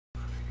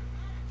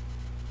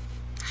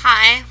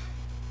Hi.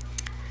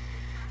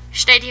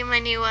 Should I do my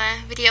new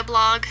video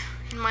blog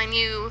in my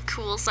new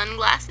cool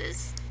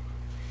sunglasses?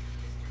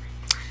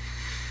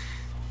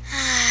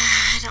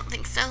 I don't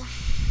think so.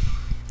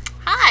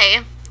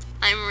 Hi.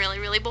 I'm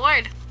really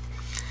bored.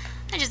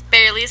 I just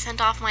barely sent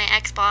off my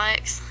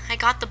Xbox. I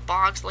got the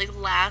box like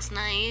last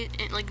night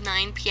at like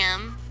 9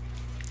 p.m.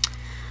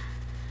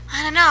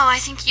 I don't know, I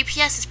think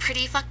UPS is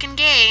pretty fucking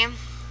gay.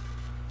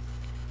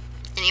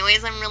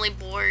 Anyways, I'm really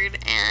bored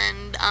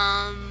and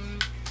I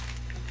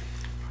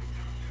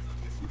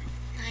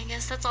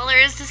guess that's all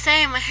there is to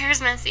say. My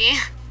hair's messy.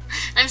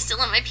 I'm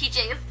still in my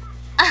PJs.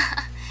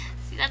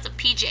 See, that's a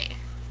PJ.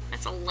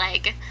 That's a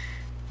leg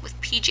with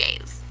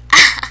PJs.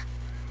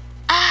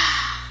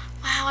 Wow,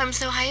 I'm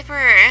so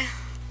hyper.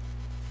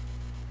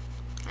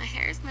 My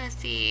hair's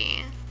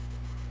messy.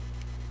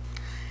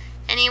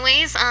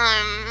 Anyways,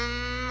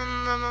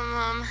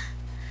 I'm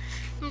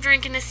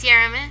drinking a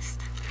Sierra Mist.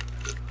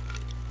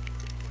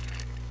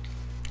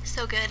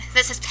 So good.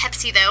 This is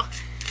Pepsi though,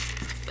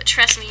 but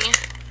trust me,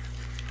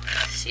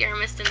 Sierra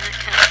Mist in that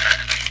cup.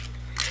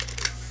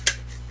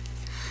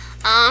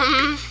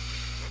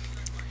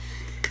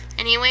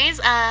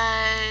 Anyways,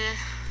 I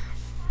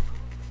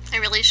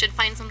really should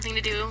find something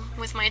to do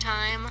with my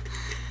time,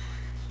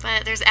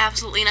 but there's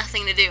absolutely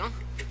nothing to do.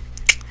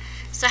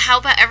 So how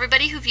about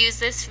everybody who views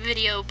this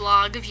video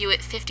blog view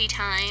it 50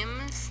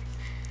 times,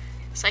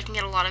 so I can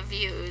get a lot of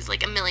views,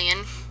 like 1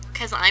 million,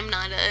 because I'm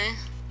not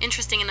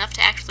interesting enough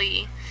to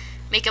actually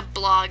make a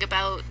blog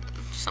about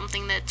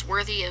something that's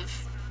worthy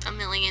of 1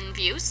 million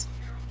views.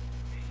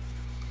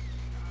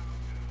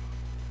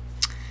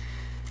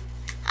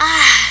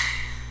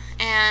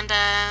 And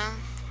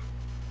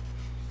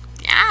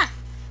yeah.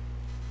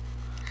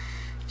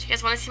 Do you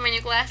guys want to see my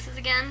new glasses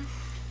again?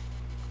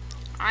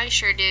 I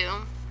sure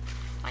do.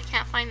 I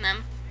can't find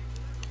them.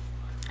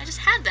 I just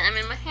had them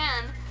in my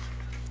hand.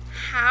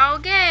 How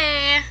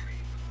gay!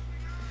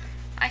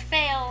 I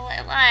fail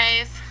at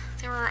life.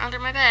 They were under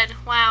my bed.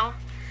 Wow.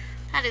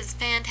 That is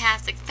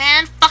fantastic.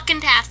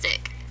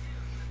 Fan-fucking-tastic.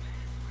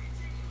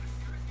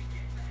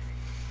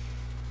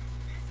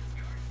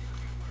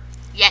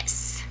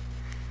 Yes.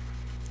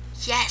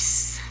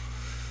 Yes.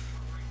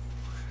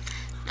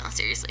 No,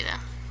 seriously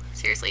though.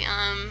 Seriously,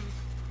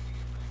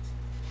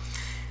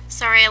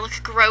 sorry I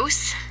look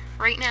gross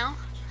right now.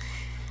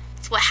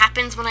 It's what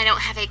happens when I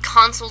don't have a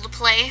console to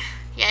play.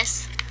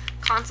 Yes,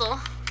 console.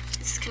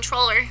 This is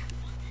controller.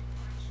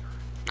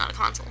 Not a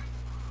console.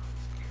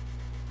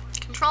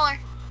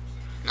 Controller.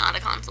 Not a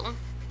console.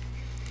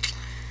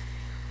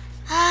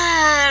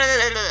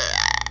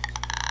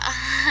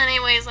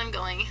 Anyways, I'm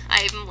going.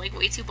 I'm like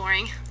way too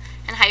boring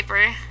and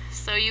hyper.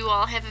 So you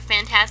all have a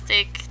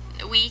fantastic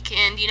week,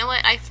 and you know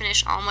what? I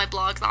finish all my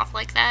blogs off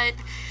like that.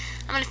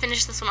 I'm gonna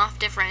finish this one off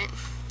different.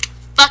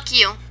 Fuck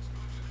you.